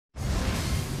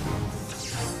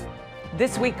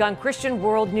This week on Christian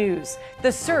World News,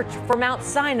 the search for Mount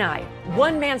Sinai,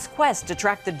 one man's quest to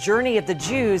track the journey of the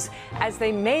Jews as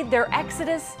they made their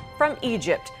exodus from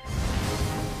Egypt.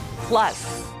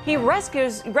 Plus, he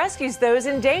rescues those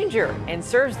in danger and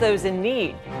serves those in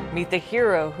need. Meet the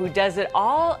hero who does it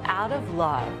all out of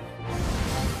love.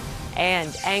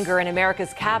 And anger in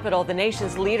America's capital, the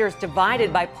nation's leaders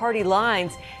divided by party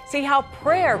lines. See how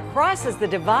prayer crosses the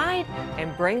divide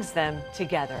and brings them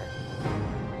together.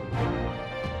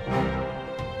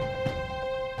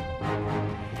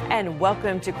 And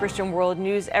welcome to Christian World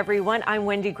News, everyone. I'm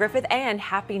Wendy Griffith, and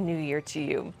Happy New Year to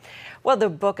you. Well, the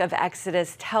book of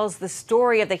Exodus tells the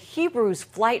story of the Hebrews'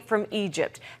 flight from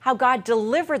Egypt, how God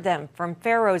delivered them from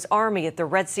Pharaoh's army at the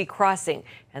Red Sea crossing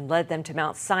and led them to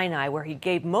Mount Sinai, where he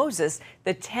gave Moses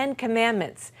the 10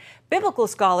 Commandments. Biblical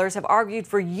scholars have argued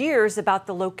for years about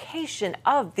the location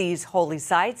of these holy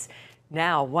sites.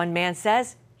 Now, one man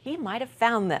says he might have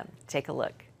found them. Take a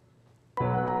look.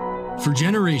 For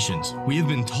generations, we have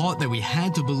been taught that we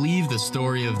had to believe the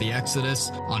story of the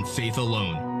Exodus on faith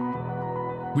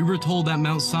alone. We were told that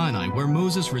Mount Sinai, where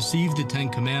Moses received the 10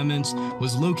 Commandments,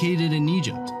 was located in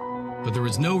Egypt, but there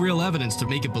was no real evidence to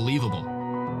make it believable.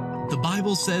 The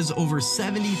Bible says over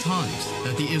 70 times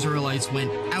that the Israelites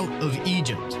went out of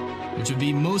Egypt, which would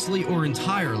be mostly or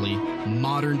entirely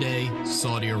modern-day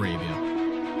Saudi Arabia.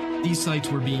 These sites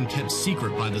were being kept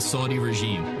secret by the Saudi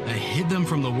regime that hid them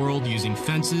from the world using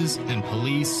fences and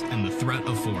police and the threat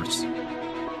of force.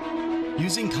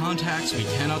 Using contacts we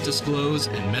cannot disclose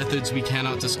and methods we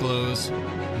cannot disclose,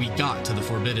 we got to the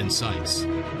forbidden sites.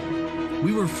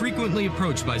 We were frequently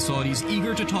approached by Saudis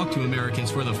eager to talk to Americans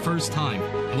for the first time,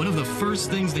 and one of the first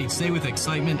things they'd say with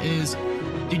excitement is,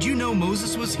 "Did you know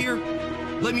Moses was here?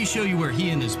 Let me show you where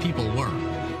he and his people were."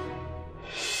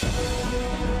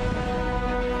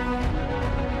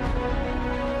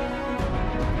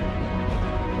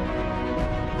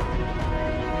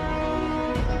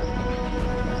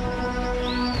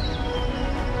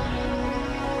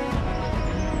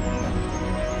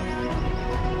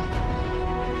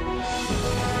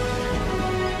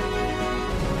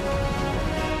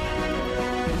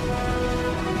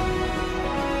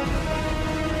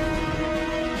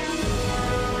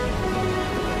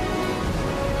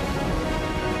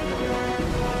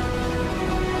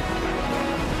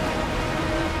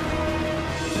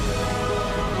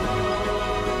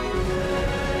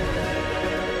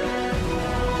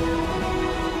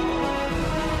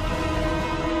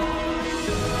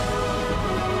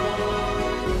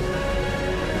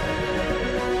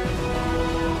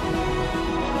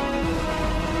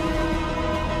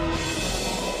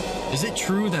 Is it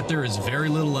true that there is very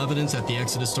little evidence that the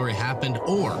Exodus story happened,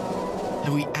 or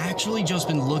have we actually just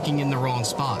been looking in the wrong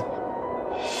spot?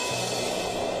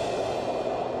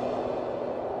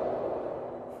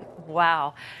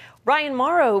 Wow. Ryan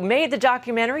Morrow made the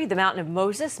documentary, The Mountain of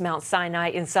Moses, Mount Sinai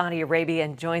in Saudi Arabia,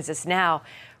 and joins us now.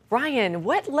 Ryan,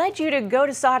 what led you to go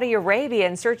to Saudi Arabia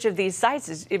in search of these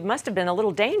sites? It must have been a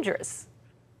little dangerous.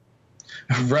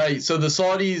 Right. So the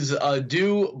Saudis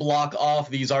do block off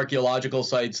these archaeological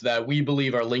sites that we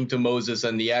believe are linked to Moses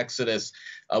and the Exodus,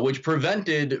 which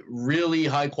prevented really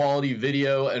high quality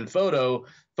video and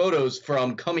photos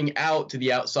from coming out to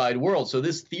the outside world. So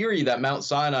this theory that Mount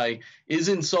Sinai is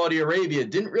in Saudi Arabia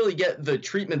didn't really get the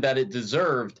treatment that it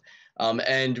deserved.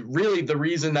 And really the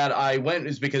reason that I went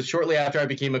is because shortly after I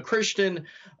became a Christian,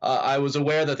 I was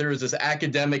aware that there was this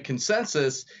academic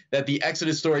consensus that the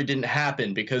Exodus story didn't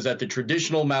happen because at the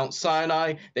traditional Mount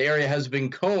Sinai, the area has been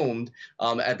combed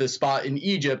at this spot in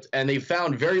Egypt, and they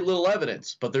found very little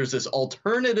evidence. But there's this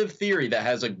alternative theory that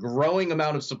has a growing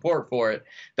amount of support for it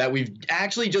that we've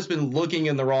actually just been looking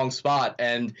in the wrong spot,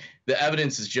 and the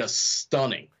evidence is just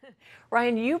stunning.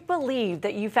 Ryan, you believe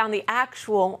that you found the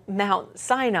actual Mount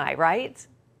Sinai, right?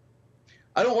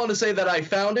 I don't want to say that I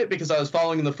found it because I was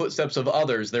following in the footsteps of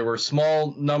others. There were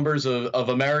small numbers of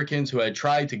Americans who had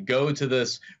tried to go to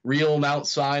this real Mount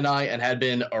Sinai and had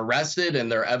been arrested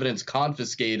and their evidence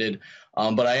confiscated.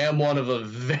 But I am one of a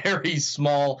very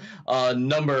small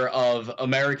number of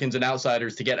Americans and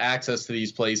outsiders to get access to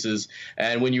these places.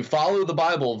 And when you follow the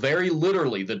Bible very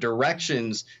literally, the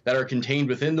directions that are contained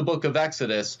within the book of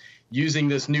Exodus, using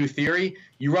this new theory,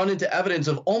 you run into evidence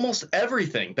of almost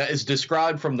everything that is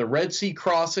described from the Red Sea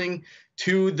crossing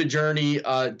to the journey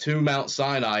to Mount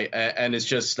Sinai. And it's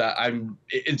just,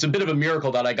 it's a bit of a miracle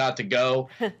that I got to go.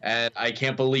 And I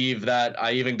can't believe that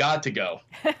I even got to go.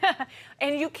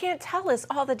 And you can't tell us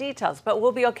all the details, but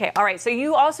we'll be okay. All right, so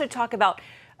you also talk about,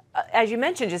 as you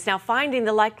mentioned just now, finding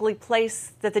the likely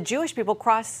place that the Jewish people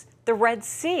crossed the Red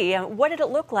Sea. What did it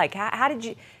look like?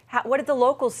 What did the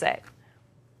locals say?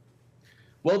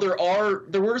 Well,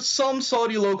 there were some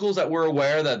Saudi locals that were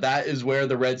aware that that is where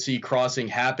the Red Sea crossing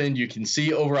happened. You can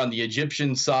see over on the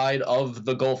Egyptian side of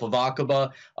the Gulf of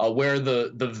Aqaba, where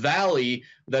the valley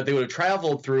that they would have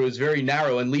traveled through is very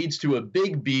narrow and leads to a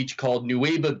big beach called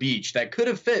Nuweiba Beach that could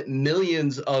have fit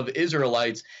millions of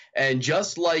Israelites. And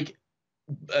just like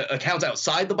accounts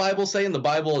outside the Bible say, and the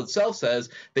Bible itself says,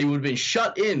 they would have been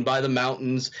shut in by the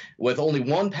mountains with only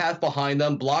one path behind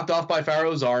them, blocked off by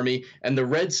Pharaoh's army, and the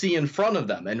Red Sea in front of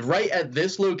them. And right at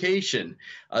this location,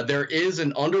 there is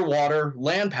an underwater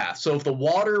land path. So if the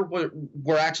water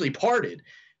were actually parted,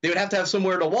 they would have to have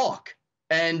somewhere to walk.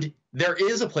 And there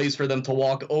is a place for them to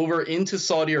walk over into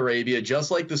Saudi Arabia,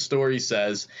 just like the story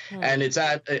says. And it's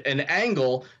at an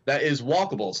angle that is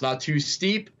walkable. It's not too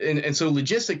steep. And so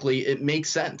logistically, it makes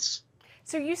sense.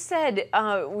 So you said,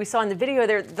 we saw in the video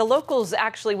there, the locals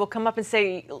actually will come up and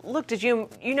say, look, did you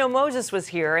know Moses was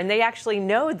here? And they actually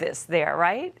know this there,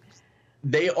 right?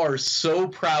 They are so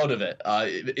proud of it.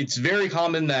 It's very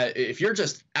common that if you're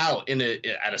just out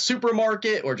at a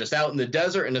supermarket or just out in the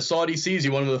desert in the Saudi seas,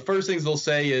 one of the first things they'll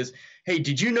say is, hey,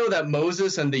 did you know that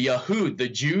Moses and the Yahud, the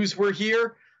Jews, were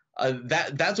here?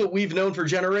 That's what we've known for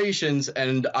generations,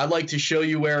 and I'd like to show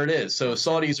you where it is. So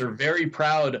Saudis are very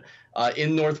proud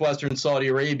in northwestern Saudi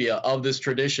Arabia of this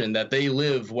tradition that they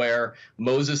live where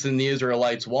Moses and the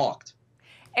Israelites walked.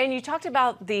 And you talked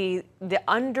about the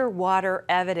underwater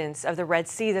evidence of the Red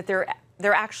Sea, that there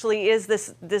actually is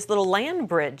this little land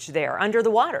bridge there under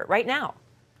the water right now.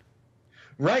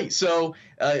 Right. So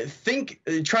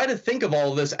try to think of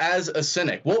all of this as a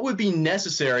cynic. What would be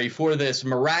necessary for this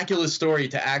miraculous story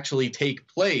to actually take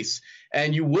place?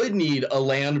 And you would need a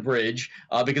land bridge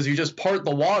because you just part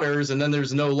the waters and then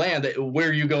there's no land. Where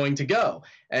are you going to go?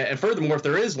 And furthermore, if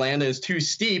there is land and it's too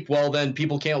steep, well, then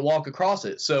people can't walk across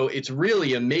it. So it's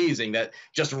really amazing that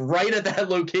just right at that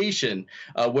location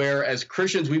where as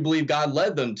Christians we believe God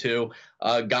led them to,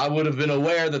 God would have been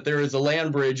aware that there is a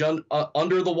land bridge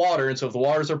under the water. And so if the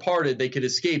waters are parted, they could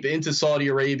escape into Saudi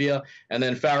Arabia, and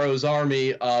then Pharaoh's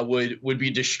army would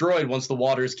be destroyed once the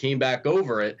waters came back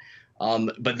over it.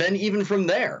 But then even from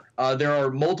there, there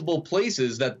are multiple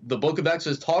places that the book of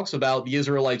Exodus talks about the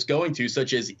Israelites going to,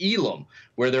 such as Elim,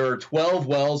 where there are 12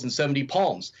 wells and 70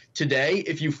 palms. Today,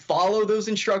 if you follow those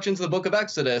instructions in the book of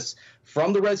Exodus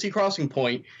from the Red Sea crossing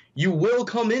point, you will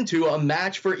come into a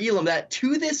match for Elim that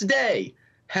to this day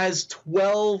has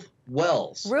 12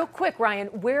 wells. Real quick, Ryan,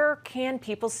 where can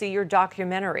people see your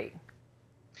documentary?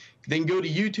 Then go to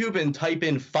YouTube and type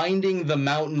in Finding the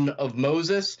Mountain of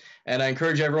Moses. And I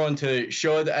encourage everyone to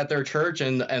show it at their church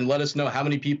and let us know how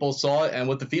many people saw it and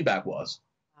what the feedback was.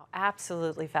 Wow,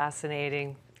 absolutely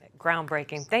fascinating,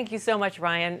 groundbreaking. Thank you so much,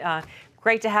 Ryan.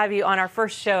 Great to have you on our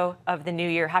first show of the new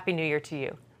year. Happy New Year to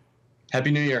you. Happy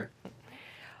New Year.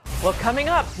 Well, coming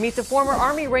up, meet the former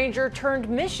Army Ranger turned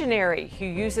missionary who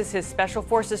uses his Special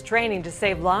Forces training to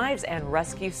save lives and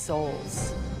rescue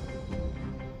souls.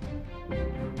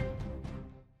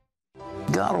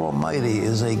 God Almighty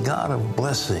is a God of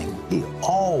blessing. He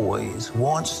always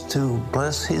wants to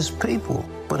bless His people.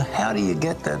 But how do you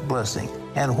get that blessing?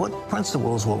 And what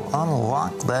principles will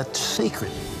unlock that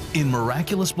secret? In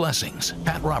Miraculous Blessings,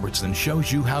 Pat Robertson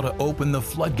shows you how to open the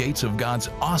floodgates of God's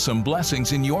awesome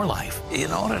blessings in your life.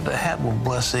 In order to have a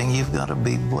blessing, you've got to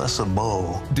be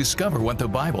blessable. Discover what the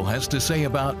Bible has to say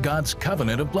about God's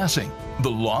covenant of blessing, the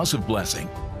laws of blessing,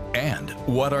 and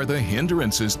what are the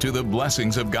hindrances to the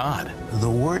blessings of God. The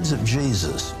words of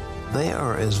Jesus, they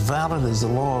are as valid as the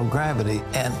law of gravity,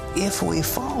 and if we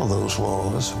follow those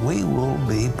laws, we will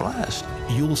be blessed.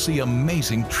 You'll see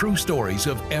amazing true stories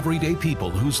of everyday people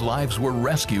whose lives were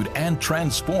rescued and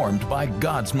transformed by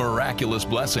God's miraculous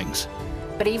blessings.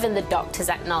 But even the doctors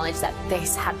acknowledge that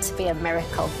this had to be a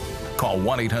miracle. Call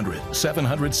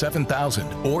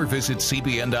 1-800-700-7000 or visit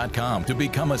CBN.com to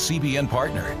become a CBN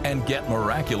partner and get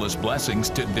miraculous blessings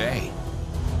today.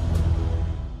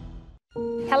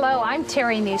 Hello, I'm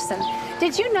Terry Newsom.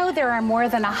 Did you know there are more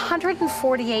than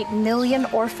 148 million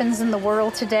orphans in the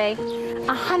world today?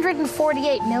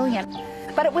 148 million.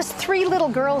 But it was 3 little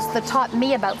girls that taught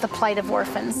me about the plight of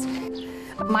orphans.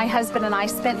 My husband and I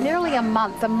spent nearly a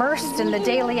month immersed in the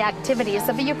daily activities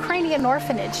of a Ukrainian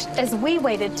orphanage as we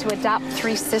waited to adopt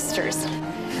 3 sisters.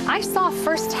 I saw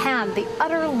firsthand the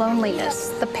utter loneliness,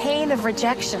 the pain of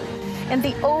rejection, and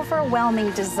the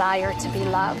overwhelming desire to be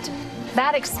loved.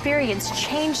 That experience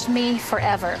changed me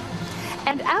forever.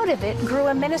 And out of it grew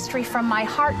a ministry from my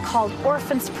heart called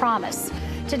Orphans Promise.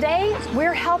 Today,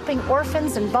 we're helping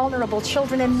orphans and vulnerable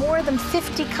children in more than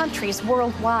 50 countries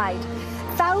worldwide.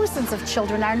 Thousands of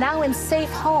children are now in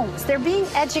safe homes. They're being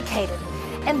educated.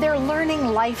 and they're learning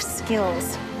life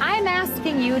skills. I'm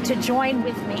asking you to join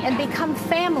with me and become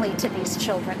family to these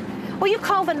children. Will you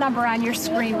call the number on your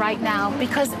screen right now?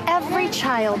 Because every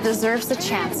child deserves a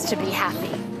chance to be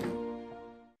happy.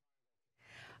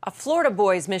 A Florida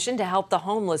boy's mission to help the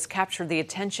homeless captured the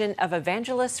attention of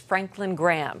evangelist Franklin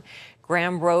Graham.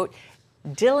 Graham wrote,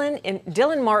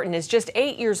 Dylan Martin is just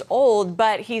 8 years old,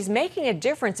 but he's making a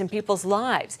difference in people's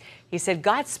lives. He said,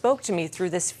 God spoke to me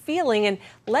through this feeling and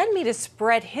led me to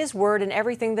spread his word in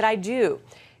everything that I do.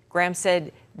 Graham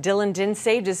said Dylan didn't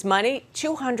save his money,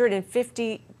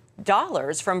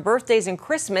 $250 from birthdays and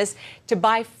Christmas, to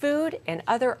buy food and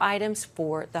other items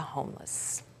for the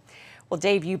homeless. Well,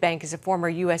 Dave Eubank is a former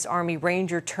U.S. Army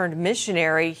Ranger turned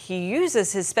missionary. He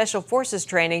uses his Special Forces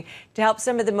training to help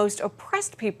some of the most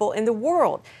oppressed people in the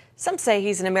world. Some say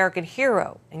he's an American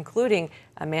hero, including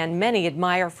a man many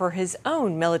admire for his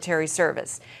own military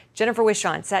service. Jennifer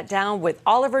Wishon sat down with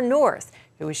Oliver North,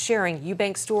 who is sharing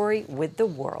Eubank's story with the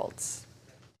world.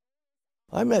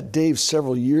 I met Dave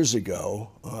several years ago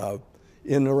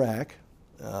in Iraq.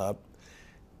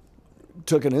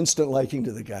 Took an instant liking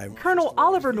to the guy. Colonel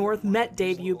Oliver North met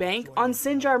Dave Eubank on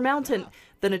Sinjar Mountain,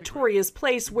 the notorious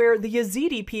place where the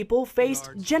Yazidi people faced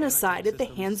genocide at the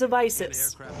hands of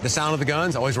ISIS. The sound of the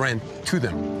guns, I always ran to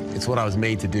them. It's what I was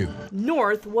made to do.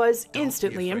 North was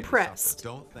instantly impressed.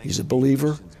 He's a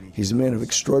believer. He's a man of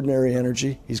extraordinary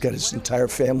energy. He's got his entire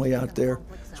family out there,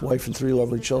 his wife and 3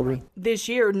 lovely children. This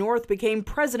year, North became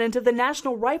president of the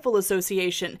National Rifle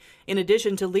Association. In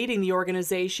addition to leading the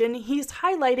organization, he's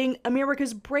highlighting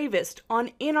America's bravest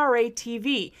on NRA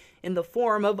TV in the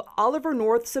form of Oliver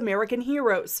North's American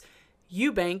Heroes.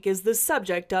 Eubank is the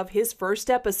subject of his first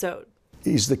episode.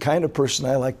 He's the kind of person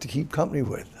I like to keep company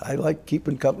with. I like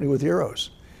keeping company with heroes,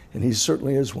 and he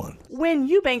certainly is one. When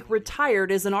Eubank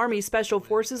retired as an Army Special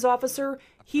Forces officer,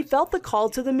 he felt the call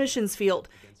to the missions field.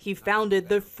 He founded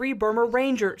the Free Burma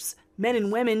Rangers, men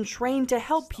and women trained to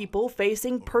help people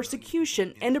facing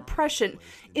persecution and oppression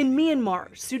in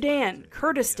Myanmar, Sudan,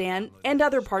 Kurdistan, and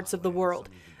other parts of the world.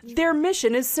 Their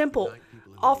mission is simple: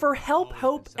 offer help,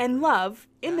 hope, and love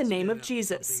in the name of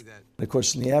Jesus. Of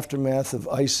course, in the aftermath of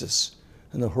ISIS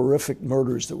and the horrific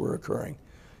murders that were occurring,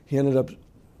 he ended up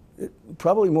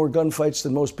probably more gunfights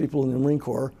than most people in the Marine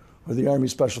Corps or the Army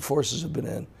Special Forces have been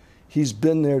in. He's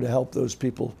been there to help those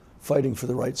people fighting for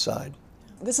the right side.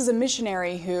 This is a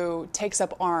missionary who takes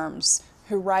up arms,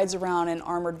 who rides around in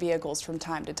armored vehicles from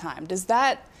time to time. Does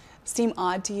that seem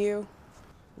odd to you?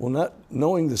 Well, not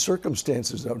knowing the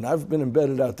circumstances of it, and I've been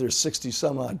embedded out there 60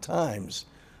 some odd times,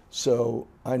 so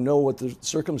I know what the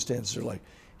circumstances are like.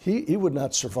 He would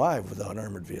not survive without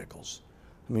armored vehicles.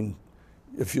 I mean,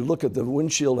 if you look at the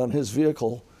windshield on his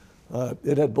vehicle,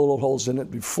 it had bullet holes in it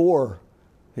before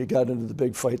he got into the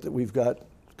big fight that we've got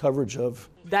coverage of.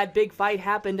 That big fight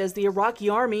happened as the Iraqi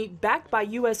army, backed by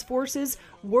U.S. forces,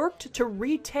 worked to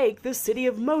retake the city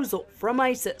of Mosul from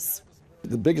ISIS.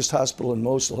 The biggest hospital in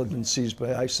Mosul had been seized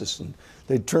by ISIS, and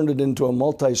they turned it into a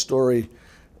multi-story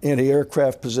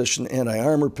anti-aircraft position,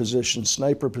 anti-armor position,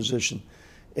 sniper position,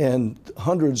 and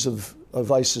hundreds of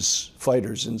ISIS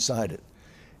fighters inside it.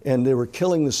 And they were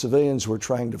killing the civilians who were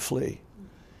trying to flee.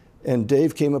 And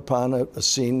Dave came upon a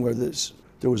scene where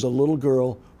there was a little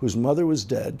girl whose mother was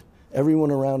dead, everyone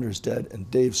around her is dead, and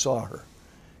Dave saw her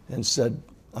and said,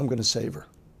 I'm going to save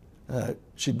her.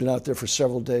 She'd been out there for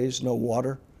several days, no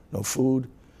water, no food,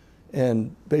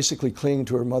 and basically clinging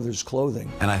to her mother's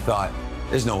clothing. And I thought,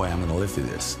 there's no way I'm going to live through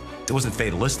this. It wasn't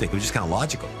fatalistic, it was just kind of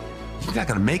logical. You're not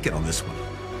going to make it on this one.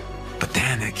 But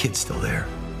damn, that kid's still there.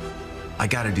 I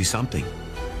got to do something.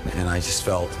 And I just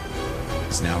felt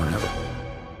it's now or never.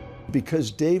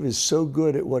 Because Dave is so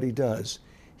good at what he does,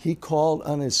 he called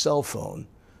on his cell phone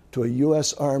to a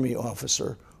U.S. Army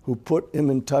officer who put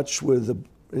him in touch with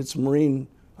its Marine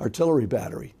artillery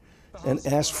battery and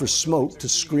asked for smoke to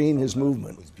screen his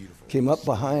movement. Came up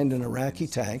behind an Iraqi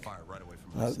tank.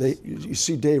 You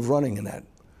see Dave running in that.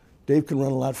 Dave can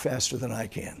run a lot faster than I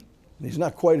can. And he's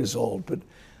not quite as old, but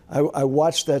I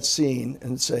watched that scene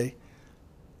and say,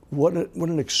 what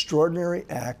an extraordinary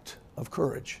act of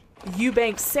courage.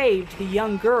 Eubank saved the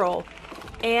young girl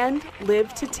and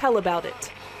lived to tell about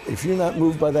it. If you're not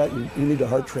moved by that, you need a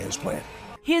heart transplant.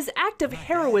 His act of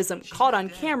heroism, caught on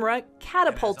camera,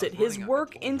 catapulted his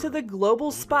work into the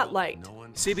global spotlight.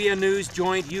 CBN News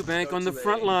joined Eubank on the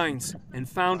front lines and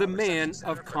found a man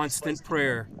of constant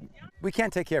prayer. We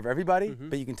can't take care of everybody,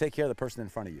 but you can take care of the person in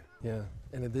front of you. Yeah,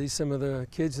 and are these some of the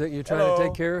kids that you're trying to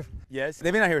take care of? Yes,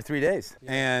 they've been out here 3 days,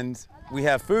 and we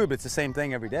have food, but it's the same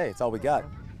thing every day. It's all we got,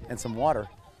 and some water.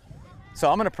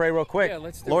 So I'm gonna pray real quick. Yeah,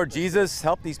 let's do Lord it. Jesus,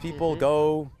 help these people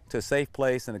go to a safe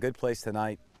place and a good place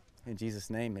tonight. In Jesus'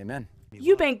 name, amen.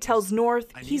 Eubank tells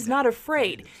North he's not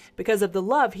afraid because of the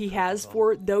love he has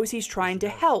for those he's trying to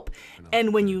help.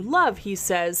 And when you love, he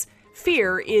says,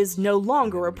 fear is no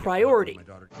longer a priority.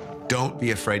 Don't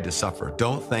be afraid to suffer.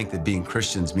 Don't think that being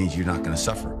Christians means you're not going to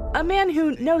suffer. A man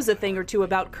who knows a thing or two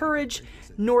about courage,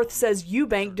 North says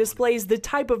Eubank displays the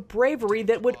type of bravery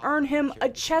that would earn him a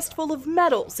chest full of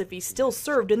medals if he still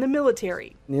served in the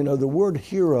military. You know, the word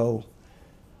hero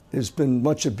has been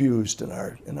much abused in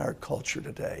our culture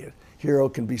today. A hero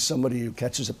can be somebody who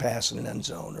catches a pass in an end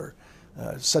zone or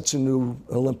sets a new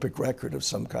Olympic record of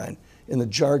some kind in the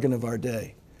jargon of our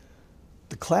day.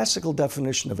 The classical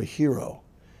definition of a hero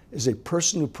is a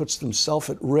person who puts themselves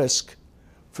at risk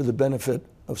for the benefit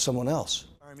of someone else.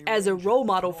 As a role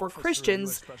model for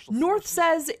Christians, North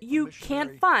says you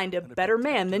can't find a better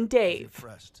man than Dave.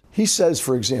 He says,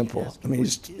 for example, I mean,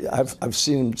 I've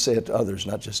seen him say it to others,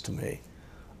 not just to me,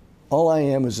 all I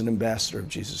am is an ambassador of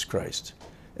Jesus Christ.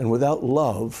 And without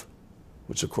love,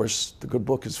 which of course the good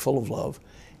book is full of love,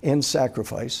 and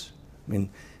sacrifice, I mean,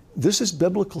 this is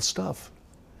biblical stuff.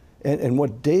 And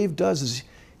what Dave does is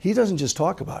he doesn't just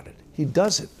talk about it, he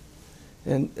does it.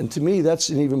 And to me, that's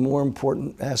an even more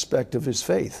important aspect of his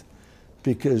faith,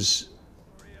 because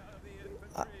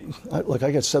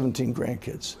I got 17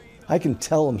 grandkids. I can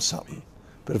tell them something,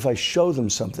 but if I show them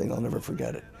something, I'll never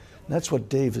forget it. And that's what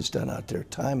Dave has done out there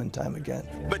time and time again.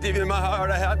 But deep in my heart,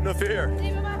 I have no fear.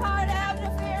 Deep in my heart, I have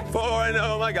no fear. For I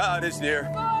know my God is near.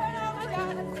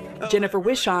 Jennifer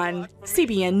Wishon,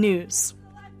 CBN News.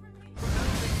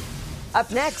 Up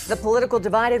next, the political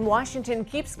divide in Washington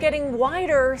keeps getting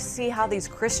wider. See how these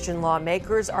Christian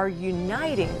lawmakers are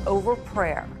uniting over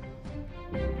prayer.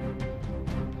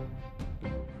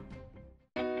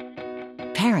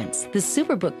 Parents, the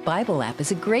Superbook Bible app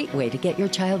is a great way to get your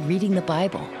child reading the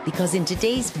Bible, because in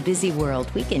today's busy world,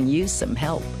 we can use some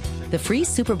help. The free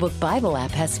Superbook Bible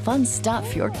app has fun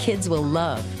stuff your kids will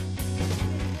love.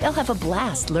 They'll have a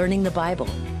blast learning the Bible,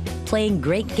 playing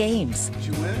great games. Did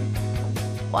you win?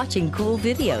 Watching cool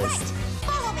videos,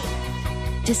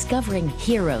 discovering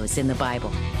heroes in the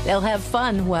Bible. They'll have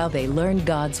fun while they learn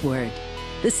God's Word.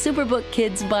 The Superbook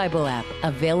Kids Bible app,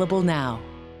 available now.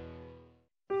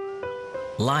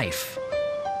 Life.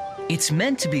 It's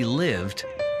meant to be lived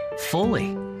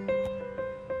fully.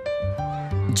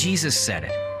 Jesus said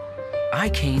it. I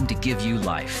came to give you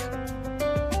life.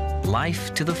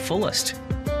 Life to the fullest.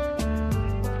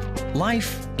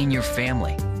 Life in your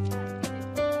family.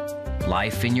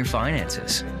 Life in your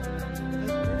finances.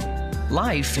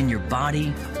 Life in your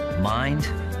body, mind,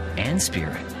 and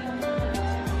spirit.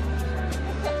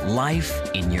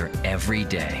 Life in your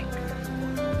everyday.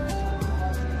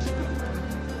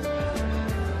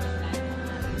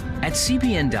 At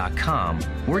CBN.com,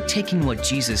 we're taking what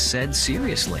Jesus said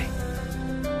seriously.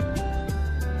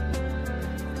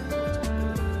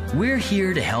 We're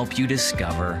here to help you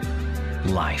discover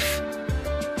life.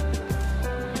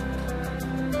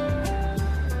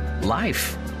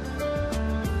 Life.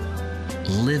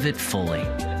 Live it fully.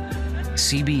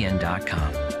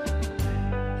 CBN.com.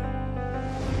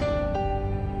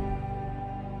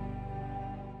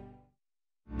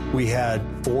 We had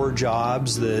 4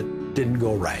 jobs that didn't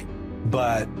go right,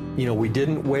 but we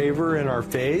didn't waver in our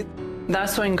faith.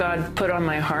 That's when God put on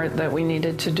my heart that we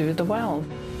needed to do the well.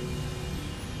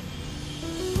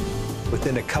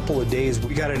 Within a couple of days,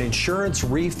 we got an insurance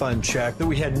refund check that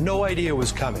we had no idea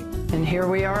was coming. And here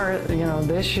we are,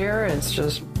 this year, it's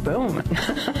just boom.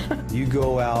 You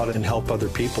go out and help other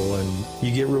people and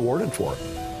you get rewarded for it.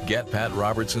 Get Pat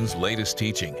Robertson's latest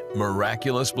teaching,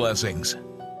 Miraculous Blessings.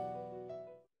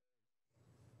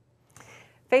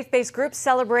 Faith-based groups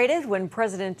celebrated when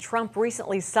President Trump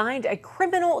recently signed a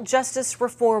criminal justice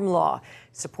reform law.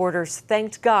 Supporters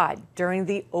thanked God during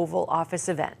the Oval Office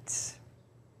event.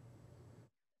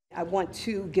 I want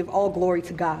to give all glory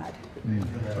to God,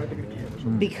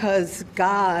 because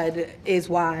God is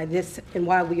why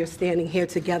we are standing here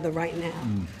together right now.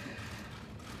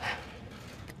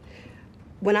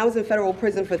 When I was in federal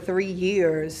prison for 3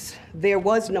 years, there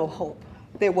was no hope.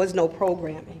 There was no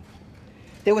programming.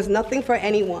 There was nothing for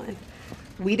anyone.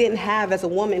 We didn't have, as a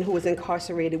woman who was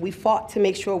incarcerated, we fought to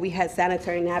make sure we had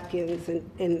sanitary napkins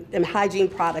and hygiene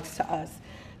products to us.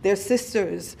 There's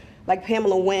sisters like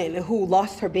Pamela Wynn, who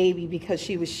lost her baby because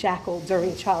she was shackled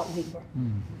during child labor.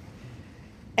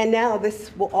 And now this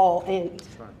will all end.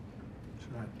 That's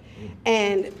right.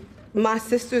 And my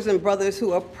sisters and brothers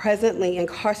who are presently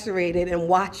incarcerated and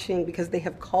watching, because they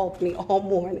have called me all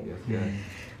morning.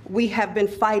 We have been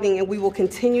fighting and we will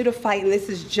continue to fight, and this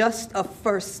is just a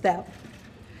first step.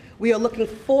 We are looking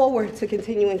forward to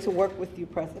continuing to work with you,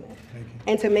 President,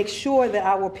 and to make sure that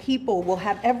our people will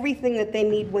have everything that they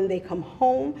need when they come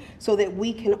home so that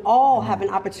we can all have an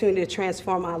opportunity to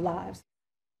transform our lives.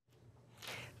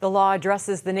 The law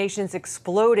addresses the nation's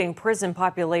exploding prison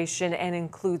population and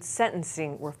includes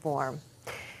sentencing reform.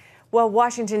 Well,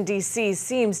 Washington, D.C.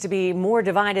 seems to be more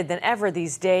divided than ever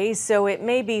these days, so it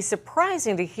may be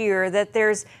surprising to hear that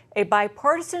there's a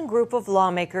bipartisan group of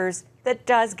lawmakers that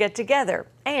does get together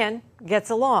and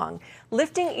gets along,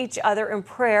 lifting each other in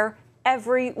prayer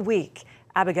every week.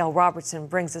 Abigail Robertson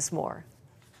brings us more.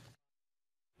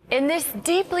 In this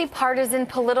deeply partisan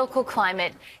political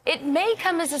climate, it may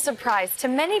come as a surprise to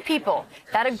many people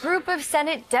that a group of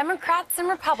Senate Democrats and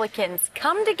Republicans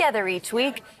come together each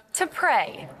week to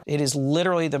pray. It is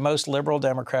literally the most liberal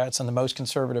Democrats and the most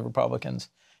conservative Republicans.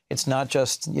 It's not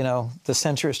just, the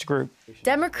centrist group.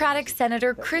 Democratic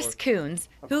Senator Chris Coons,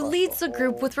 who leads the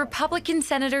group with Republican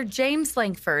Senator James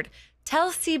Lankford,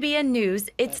 tells CBN News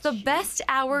it's the best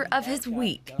hour of his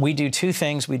week. We do two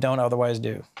things we don't otherwise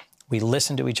do. We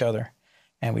listen to each other,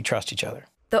 and we trust each other.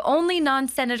 The only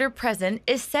non-senator present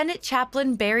is Senate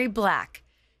Chaplain Barry Black.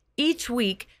 Each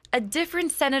week, a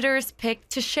different senator is picked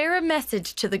to share a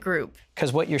message to the group.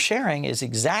 Because what you're sharing is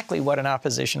exactly what an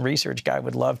opposition research guy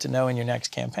would love to know in your next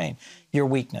campaign. Your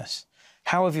weakness.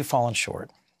 How have you fallen short?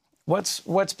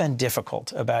 What's been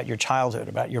difficult about your childhood,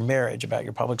 about your marriage, about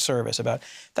your public service?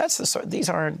 These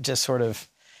aren't just sort of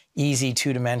easy,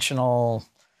 two-dimensional.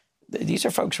 These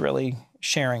are folks really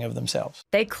sharing of themselves.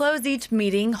 They close each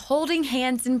meeting holding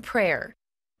hands in prayer.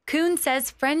 Coons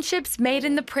says friendships made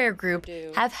in the prayer group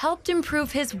have helped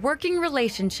improve his working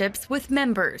relationships with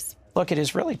members. Look, it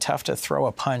is really tough to throw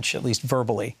a punch, at least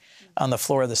verbally, on the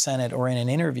floor of the Senate or in an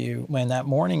interview when that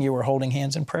morning you were holding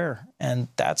hands in prayer. And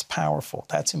that's powerful.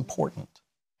 That's important.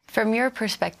 From your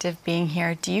perspective being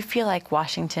here, do you feel like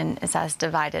Washington is as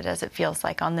divided as it feels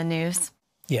like on the news?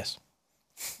 Yes.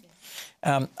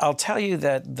 I'll tell you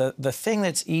that the thing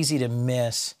that's easy to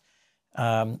miss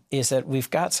is that we've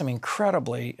got some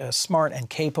incredibly smart and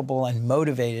capable and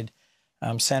motivated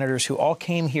senators who all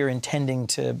came here intending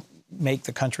to make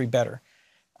the country better.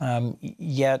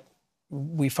 Yet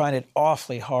we find it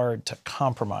awfully hard to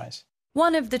compromise.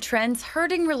 One of the trends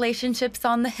hurting relationships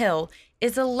on the Hill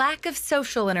is a lack of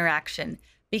social interaction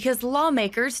because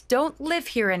lawmakers don't live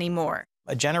here anymore.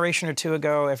 A generation or two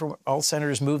ago, all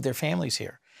senators moved their families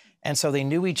here. And so they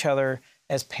knew each other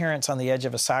as parents on the edge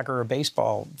of a soccer or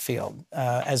baseball field,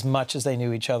 as much as they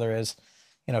knew each other as,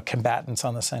 combatants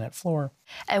on the Senate floor.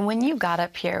 And when you got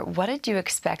up here, what did you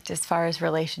expect as far as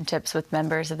relationships with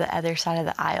members of the other side of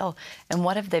the aisle, and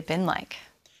what have they been like?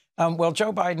 Well,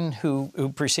 Joe Biden,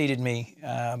 who preceded me,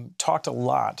 talked a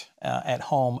lot at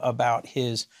home about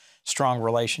his strong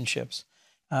relationships.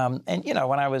 And,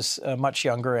 when I was much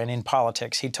younger and in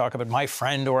politics, he'd talk about my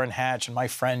friend Orrin Hatch and my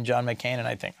friend John McCain. And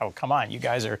I think, oh, come on, you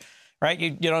guys are, right?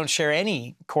 You don't share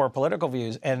any core political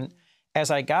views. And as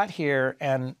I got here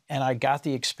and I got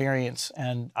the experience,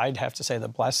 and I'd have to say the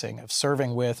blessing of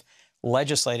serving with,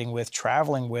 legislating with,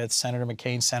 traveling with Senator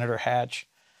McCain, Senator Hatch,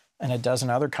 and a dozen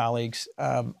other colleagues,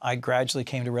 I gradually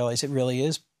came to realize it really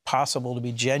is possible to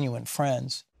be genuine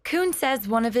friends. Coons says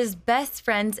one of his best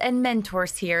friends and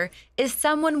mentors here is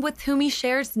someone with whom he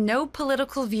shares no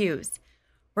political views,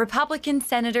 Republican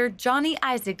Senator Johnny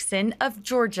Isakson of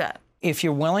Georgia. If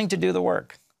you're willing to do the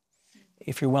work,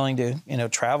 if you're willing to,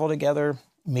 travel together,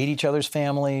 meet each other's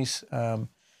families,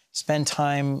 spend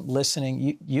time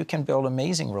listening, you can build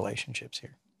amazing relationships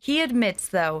here. He admits,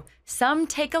 though, some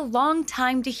take a long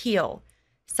time to heal,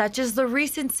 such as the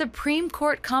recent Supreme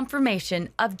Court confirmation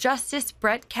of Justice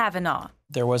Brett Kavanaugh.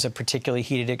 There was a particularly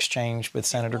heated exchange with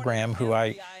Senator Graham, who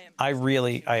I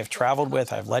have traveled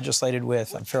with, I've legislated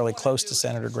with. I'm fairly close to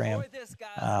Senator Graham.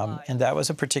 And that was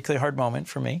a particularly hard moment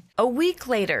for me. A week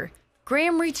later,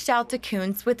 Graham reached out to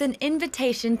Coons with an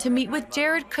invitation to meet with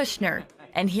Jared Kushner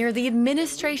and hear the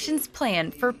administration's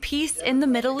plan for peace in the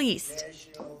Middle East.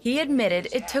 He admitted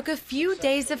it took a few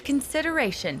days of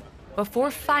consideration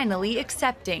before finally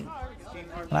accepting.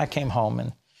 And I came home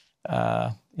and,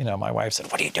 my wife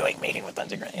said, "What are you doing meeting with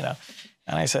Lindsey Graham?"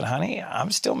 And I said, "Honey,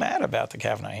 I'm still mad about the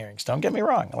Kavanaugh hearings. Don't get me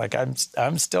wrong.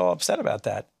 I'm still upset about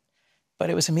that. But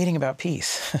it was a meeting about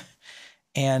peace."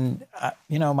 And,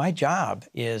 my job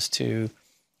is to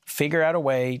figure out a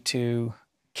way to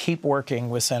keep working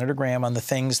with Senator Graham on the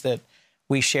things that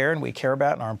we share and we care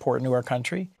about and are important to our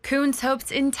country. Coons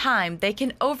hopes in time they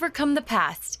can overcome the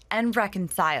past and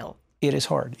reconcile. It is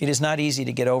hard. It is not easy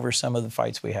to get over some of the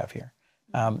fights we have here.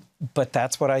 But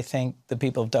that's what I think the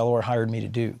people of Delaware hired me to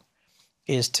do,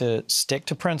 is to stick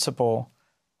to principle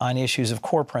on issues of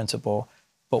core principle,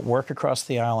 but work across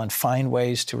the aisle and find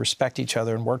ways to respect each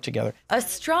other and work together. A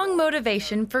strong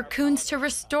motivation for Coons to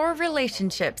restore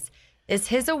relationships is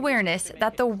his awareness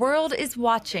that the world is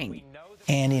watching.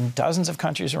 And in dozens of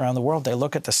countries around the world, they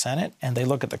look at the Senate and they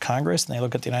look at the Congress and they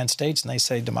look at the United States and they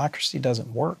say democracy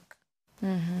doesn't work.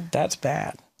 That's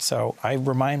bad. So I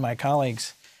remind my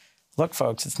colleagues, look,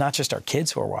 folks, it's not just our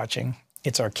kids who are watching.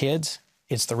 It's our kids,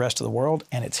 it's the rest of the world,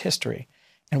 and it's history.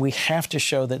 And we have to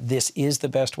show that this is the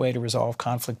best way to resolve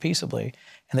conflict peaceably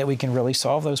and that we can really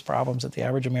solve those problems that the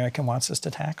average American wants us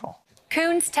to tackle.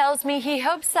 Coons tells me he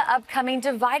hopes the upcoming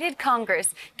divided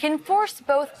Congress can force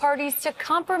both parties to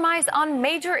compromise on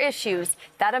major issues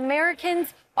that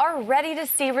Americans are ready to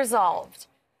see resolved.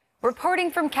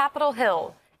 Reporting from Capitol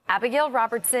Hill, Abigail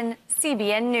Robertson,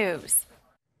 CBN News.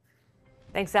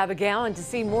 Thanks, Abigail. And to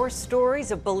see more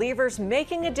stories of believers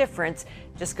making a difference,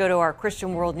 just go to our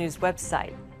Christian World News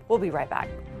website. We'll be right back.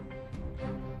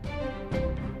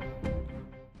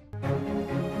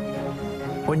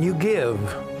 When you give,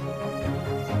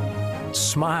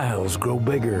 smiles grow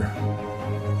bigger.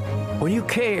 When you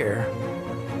care,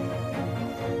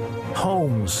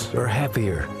 homes are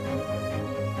happier.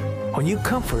 When you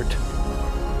comfort,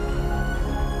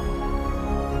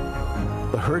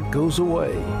 the hurt goes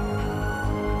away.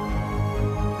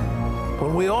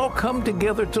 When we all come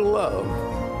together to love,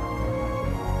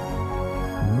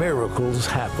 miracles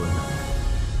happen.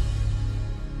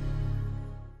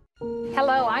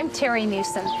 Hello, I'm Terry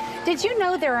Newsom. Did you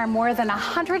know there are more than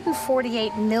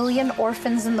 148 million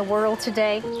orphans in the world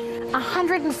today?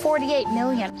 148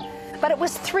 million. But it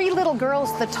was 3 little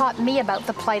girls that taught me about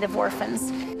the plight of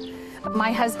orphans.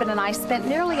 My husband and I spent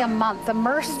nearly a month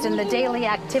immersed in the daily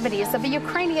activities of a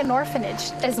Ukrainian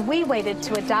orphanage as we waited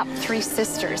to adopt 3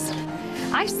 sisters.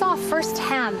 I saw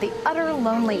firsthand the utter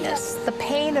loneliness, the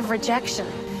pain of rejection,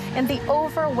 and the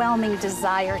overwhelming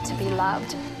desire to be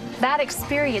loved. That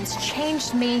experience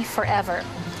changed me forever.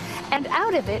 And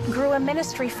out of it grew a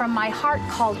ministry from my heart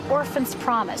called Orphans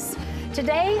Promise.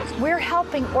 Today, we're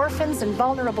helping orphans and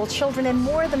vulnerable children in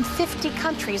more than 50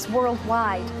 countries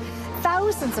worldwide.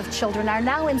 Thousands of children are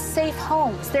now in safe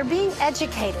homes. They're being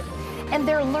educated, and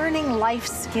they're learning life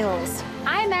skills.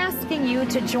 I'm asking you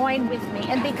to join with me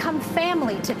and become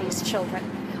family to these children.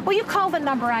 Will you call the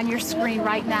number on your screen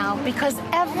right now? Because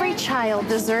every child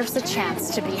deserves a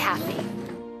chance to be happy.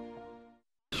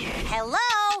 Hello?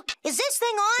 Is this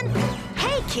thing on?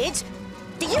 Hey, kids,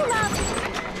 do you love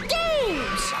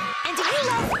games? And do you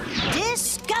love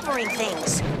discovering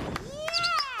things?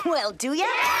 Well, do ya?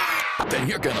 Then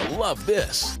you're gonna love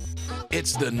this.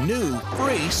 It's the new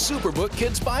free Superbook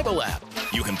Kids Bible app.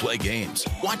 You can play games,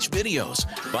 watch videos,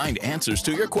 find answers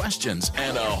to your questions,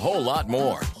 and a whole lot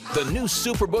more. The new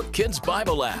Superbook Kids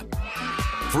Bible app.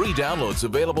 Free downloads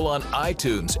available on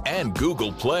iTunes and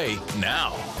Google Play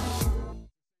now.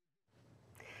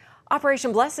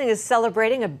 Operation Blessing is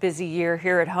celebrating a busy year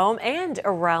here at home and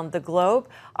around the globe.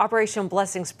 Operation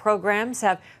Blessing's programs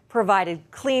have provided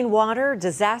clean water,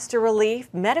 disaster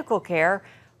relief, medical care,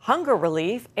 hunger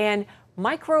relief, and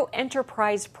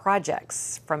micro-enterprise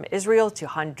projects. From Israel to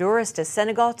Honduras to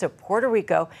Senegal to Puerto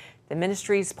Rico, the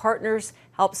ministry's partners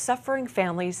help suffering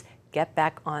families get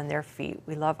back on their feet.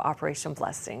 We love Operation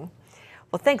Blessing.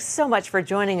 Well, thanks so much for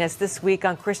joining us this week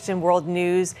on Christian World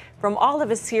News. From all of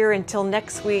us here until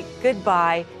next week,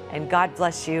 goodbye and God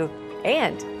bless you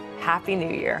and Happy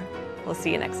New Year. We'll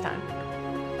see you next time.